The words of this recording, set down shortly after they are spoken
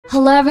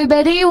Hello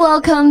everybody,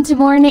 welcome to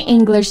Morning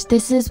English.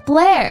 This is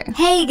Blair.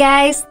 Hey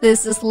guys,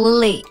 this is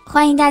Lily.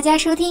 欢迎大家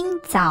收听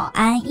早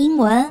安英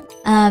文。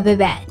贝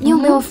贝，你有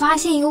没有发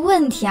现一个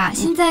问题啊？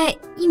现在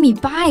1.8米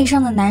以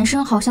上的男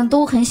生好像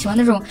都很喜欢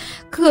那种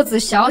个子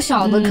小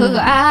小的、可可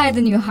爱爱的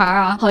女孩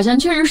啊。好像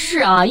确实是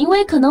啊，因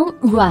为可能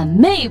软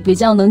妹比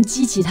较能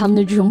激起他们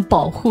的这种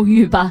保护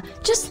欲吧。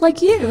Just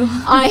like you.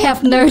 I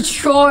have no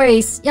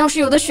choice. 要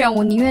是有的选，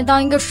我宁愿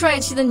当一个帅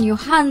气的女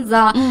汉子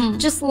啊。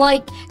Just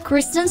like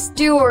Kristen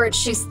Stewart,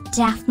 she's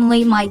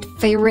definitely my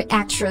favorite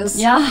actress.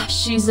 Yeah,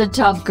 she's a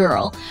tough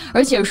girl.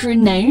 而且是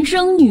男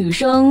生女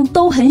生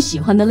都很喜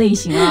欢的类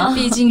型啊。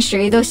毕竟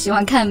谁都喜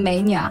欢看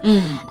美女啊。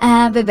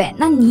贝贝，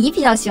那你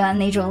比较喜欢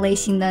哪种类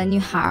型的女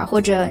孩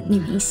或者女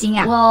明星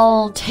啊？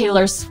 Well,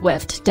 Taylor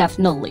Swift,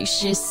 definitely.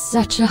 She's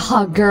such a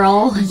hot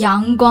girl.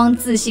 阳光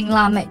自信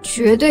辣妹，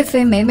绝对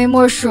非美美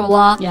莫属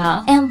了。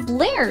Yeah. And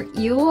Blair,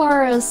 you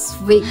are a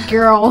sweet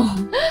girl.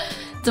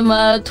 怎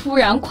么突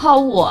然夸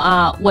我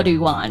啊？ What do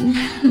you want?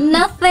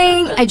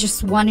 Nothing. I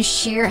just want to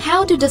share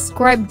how to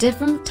describe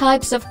different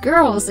types of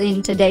girls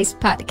in today's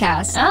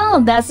podcast. Oh,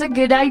 that's a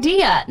good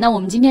idea. 那我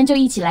们今天就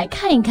一起来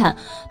看一看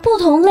不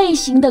同类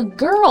型的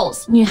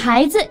girls 女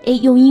孩子，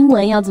用英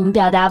文要怎么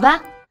表达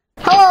吧。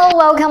Hello,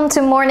 welcome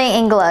to Morning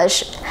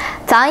English.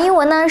 早安英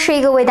文呢是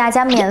一个为大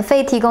家免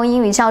费提供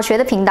英语教学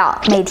的频道，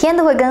每天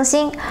都会更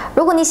新。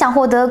如果你想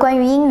获得关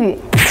于英语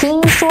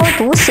听说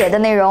读写的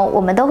内容，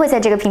我们都会在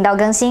这个频道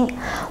更新。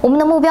我们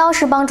的目标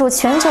是帮助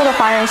全球的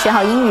华人学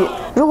好英语。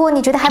如果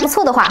你觉得还不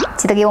错的话，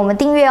记得给我们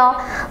订阅哦。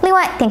另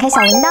外，点开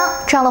小铃铛，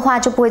这样的话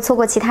就不会错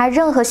过其他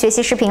任何学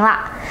习视频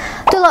啦。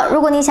对了，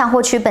如果你想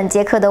获取本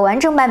节课的完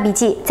整版笔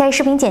记，在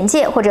视频简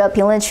介或者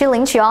评论区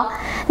领取哦。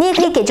你也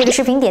可以给这个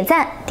视频点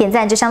赞，点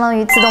赞就相当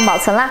于自动保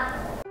存啦。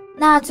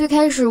那最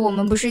开始我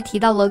们不是提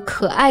到了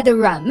可爱的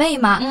软妹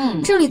吗？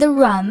这里的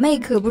软妹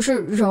可不是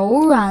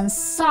柔软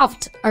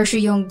soft， 而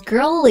是用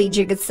girly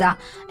这个词啊。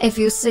If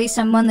you say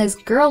someone is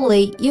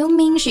girly, you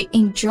mean she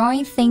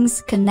enjoys things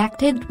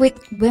connected with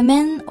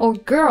women or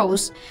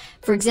girls.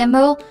 For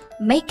example,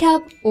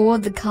 makeup or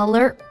the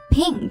color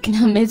pink.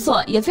 没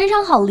错，也非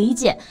常好理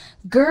解。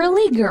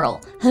Girly girl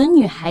很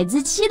女孩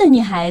子气的女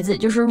孩子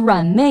就是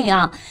软妹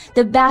啊。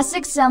The best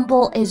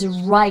example is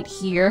right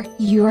here.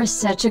 You are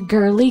such a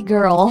girly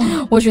girl.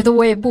 我觉得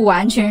我也不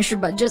完全是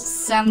吧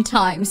 ，just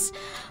sometimes。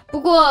不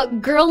过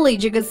girly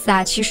这个词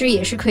啊，其实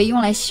也是可以用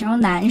来形容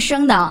男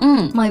生的。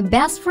My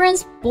best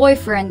friend's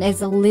boyfriend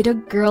is a little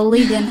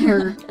girly than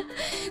her.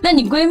 那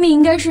你闺蜜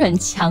应该是很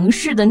强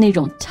势的那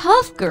种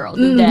tough girl，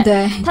 对不对？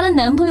对。她的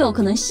男朋友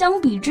可能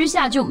相比之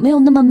下就没有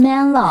那么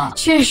man 了。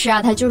确实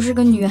啊，她就是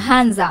个女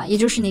汉子啊，也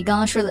就是你刚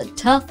刚说的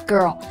tough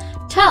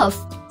girl。Tough,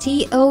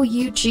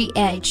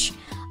 T-O-U-G-H.A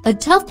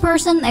tough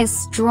person is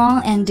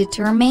strong and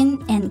determined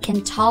and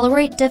can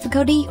tolerate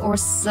difficulty or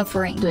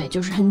suffering. 对，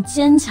就是很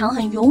坚强、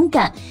很勇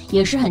敢，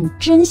也是很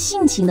真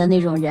性情的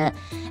那种人。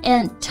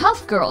And tough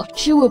girl,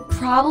 she will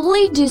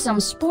probably do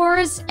some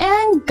sports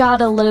and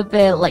got a little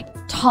bit like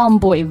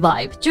tomboy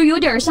vibe， 就有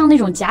点像那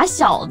种假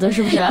小子，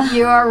是不是？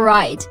 You are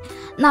right.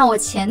 那我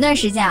前段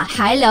时间啊，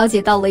还了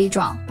解到了一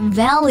种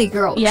Valley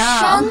Girl，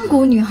 山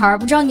谷女孩，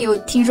不知道你有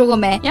听说过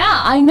没？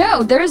 Yeah, I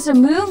know. There's a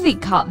movie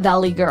called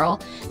Valley Girl.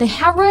 The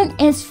heroine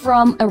is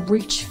from a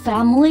rich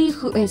family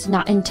who is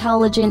not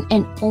intelligent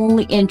and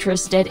only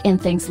interested in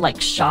things like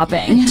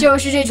shopping. 就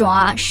是这种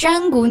啊，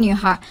山谷女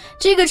孩。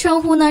这个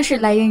称呼呢，是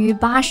来源于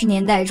80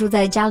年代住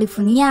在加利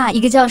福尼亚一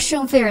个叫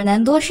圣费尔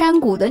南多山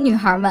谷的女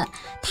孩们。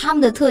她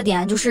们的特点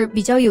啊，就是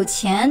比较有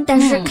钱，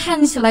但是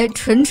看起来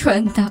蠢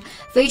蠢的，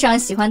非常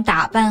喜欢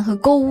打扮和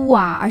购物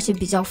啊，而且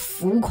比较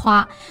浮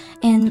夸。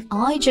And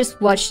I just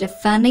watched a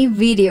funny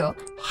video,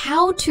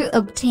 how to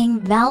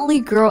obtain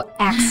Valley Girl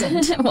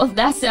accent. Well,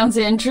 that sounds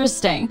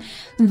interesting.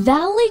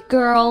 Valley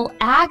Girl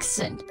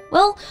accent.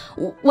 Well,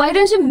 why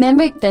don't you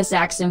mimic this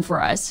accent for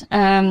us?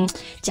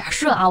 假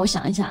设啊，我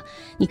想一下，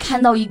你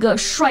看到一个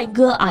帅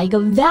哥啊，一个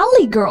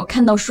Valley Girl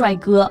看到帅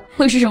哥，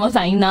会是什么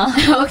反应呢？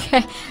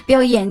 OK，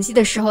 表演技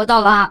的时候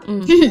到了啊。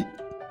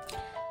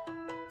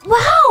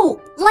Wow,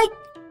 like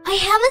I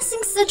haven't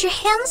seen such a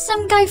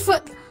handsome guy for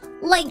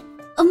like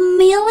a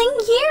million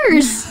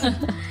years.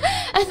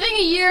 I think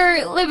you're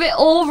a little bit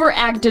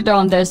overacted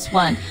on this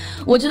one.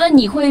 我觉得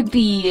你会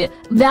比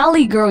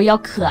Valley Girl 要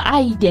可爱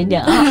一点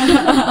点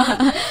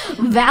啊。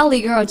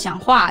Valley Girl 讲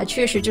话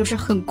确实就是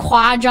很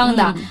夸张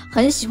的，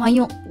很喜欢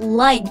用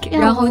like，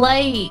 然后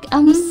like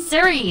I'm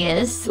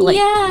serious，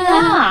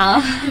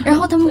 yeah， 然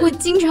后他们会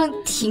经常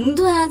停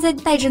顿啊，再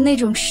带着那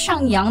种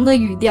上扬的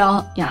语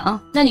调呀。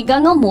那你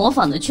刚刚模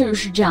仿的确实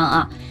是这样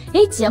啊。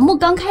节目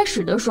刚开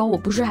始的时候，我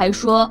不是还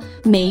说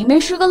梅梅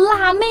是个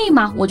辣妹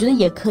吗？我觉得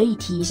也可以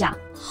提一下。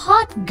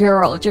Hot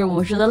girl 就是我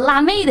们说的辣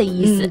妹的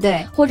意思，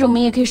对，或者我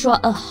们也可以说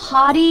a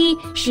hottie,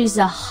 she's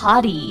a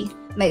hottie。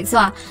没错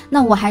啊，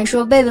那我还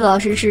说贝贝老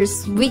师是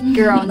sweet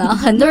girl 呢。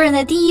很多人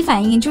的第一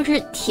反应就是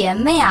甜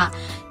妹啊，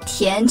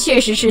甜确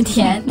实是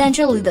甜，但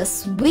这里的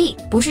sweet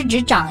不是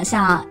指长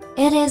相啊。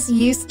It is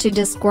used to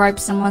describe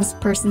someone's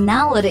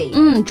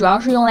personality. 主要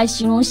是用来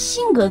形容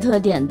性格特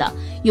点的。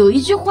有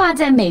一句话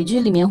在美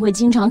剧里面会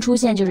经常出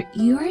现，就是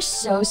You're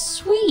so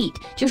sweet，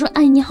 就说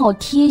哎你好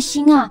贴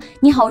心啊，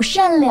你好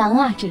善良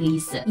啊，这个意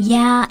思。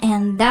Yeah,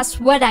 and that's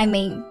what I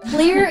mean.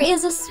 Claire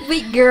is a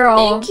sweet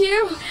girl. Thank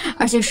you.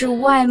 而且是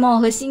外貌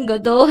和性格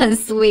都很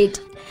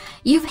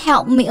sweet.You've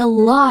helped me a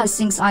lot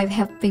since I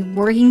have been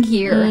working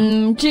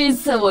here. 这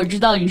次我知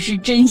道你是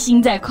真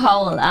心在夸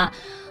我了啊。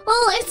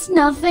Well, it's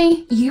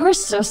nothing. You're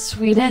so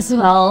sweet as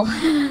well.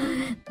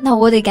 那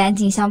我得赶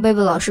紧向贝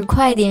贝老师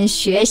快点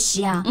学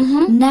习啊。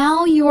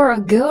Now you are a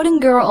golden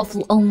girl of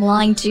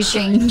online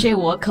teaching. 这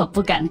我可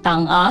不敢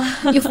当啊。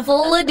You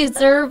fully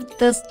deserve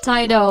this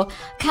title.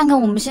 看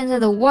看我们现在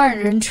的万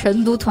人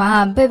晨读团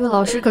啊，贝贝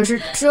老师可是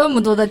这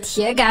么多的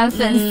铁杆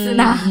粉丝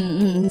呢。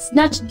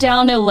Snatch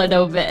down a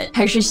little bit.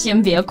 还是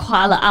先别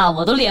夸了啊，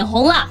我都脸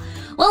红了。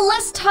Well,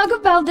 let's talk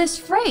about this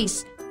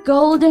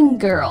phrase.Golden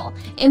girl.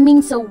 It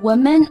means a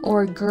woman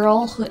or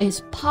girl who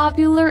is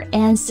popular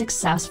and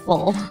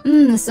successful.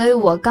 所以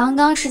我刚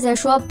刚是在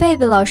说贝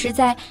贝老师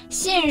在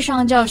线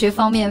上教学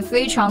方面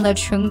非常的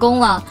成功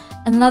了。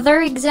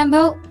Another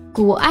example,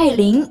 谷爱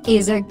凌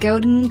is a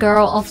golden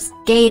girl of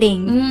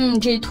skating.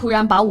 这突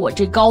然把我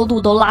这高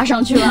度都拉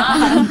上去了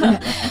啊。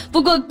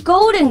不过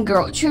golden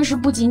girl 确实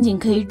不仅仅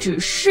可以指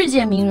世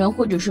界名人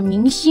或者是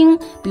明星，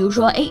比如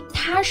说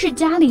她是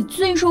家里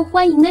最受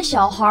欢迎的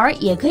小孩，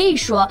也可以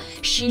说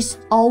She's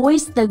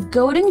always the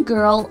golden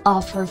girl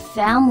of her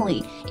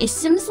family. It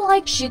seems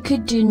like she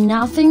could do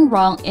nothing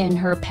wrong in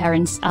her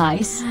parents'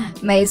 eyes.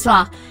 没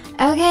错。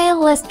Okay,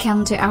 let's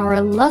come to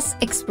our last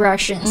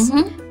expressions.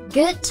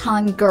 Good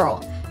time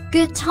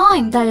girl.Good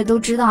time 大家都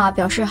知道啊，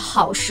表示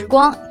好时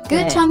光。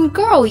Good time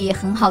girl 也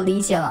很好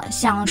理解了，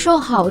享受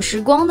好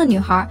时光的女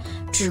孩，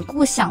只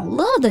顾享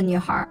乐的女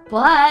孩。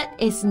But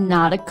it's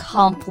not a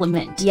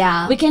compliment.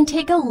 Yeah. We can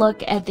take a look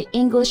at the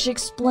English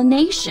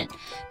explanation.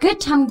 Good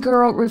time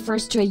girl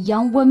refers to a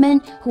young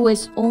woman who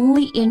is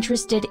only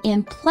interested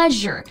in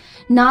pleasure,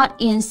 not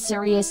in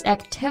serious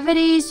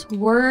activities,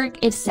 work,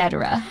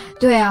 etc.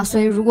 对啊，所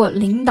以如果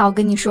领导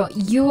跟你说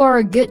You are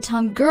a good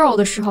time girl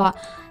的时候啊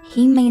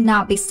，He may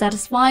not be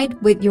satisfied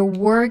with your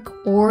work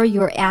or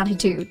your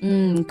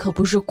attitude. 可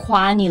不是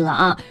夸你了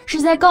啊，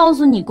是在告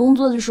诉你工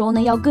作的时候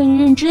呢要更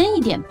认真一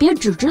点，别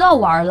只知道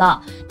玩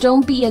了。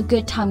Don't be a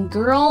good time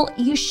girl.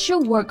 You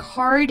should work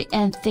hard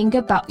and think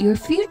about your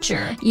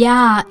future.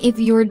 Yeah, if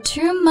you're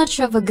too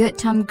much of a good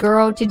time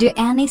girl to do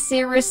any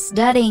serious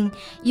studying,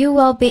 you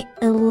will be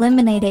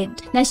eliminated.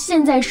 那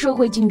现在社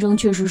会竞争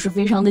确实是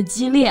非常的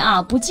激烈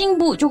啊，不进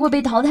步就会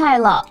被淘汰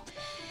了。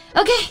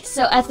Okay,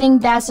 so I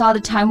think that's all the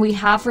time we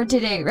have for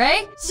today,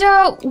 right?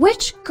 So,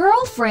 which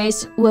girl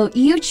phrase will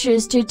you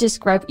choose to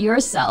describe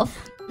yourself?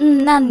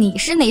 那你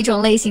是哪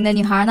种类型的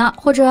女孩呢？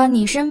或者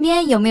你身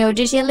边有没有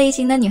这些类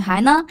型的女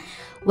孩呢？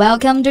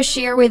 Welcome to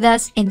share with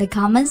us in the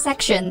comment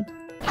section.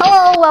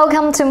 Hello,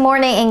 welcome to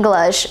Morning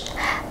English.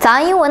 早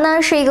安英文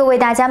呢是一个为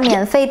大家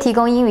免费提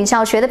供英语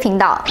教学的频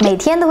道，每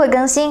天都会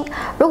更新。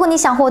如果你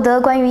想获得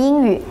关于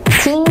英语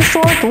听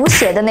说读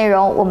写的内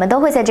容，我们都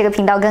会在这个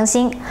频道更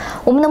新。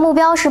我们的目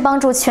标是帮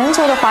助全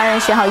球的华人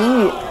学好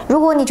英语。如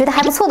果你觉得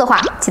还不错的话，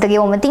记得给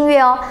我们订阅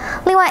哦。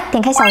另外，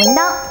点开小铃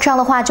铛，这样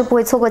的话就不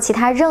会错过其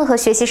他任何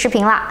学习视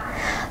频啦。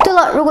对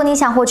了，如果你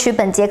想获取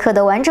本节课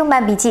的完整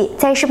版笔记，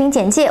在视频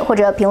简介或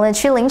者评论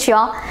区领取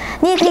哦。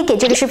你也可以给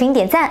这个视频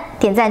点赞，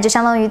点赞就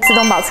相当于自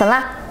动保存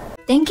啦。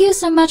Thank you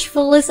so much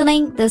for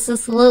listening. This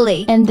is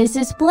Lily. And this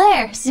is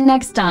Blair. See you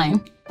next time.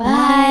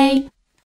 Bye.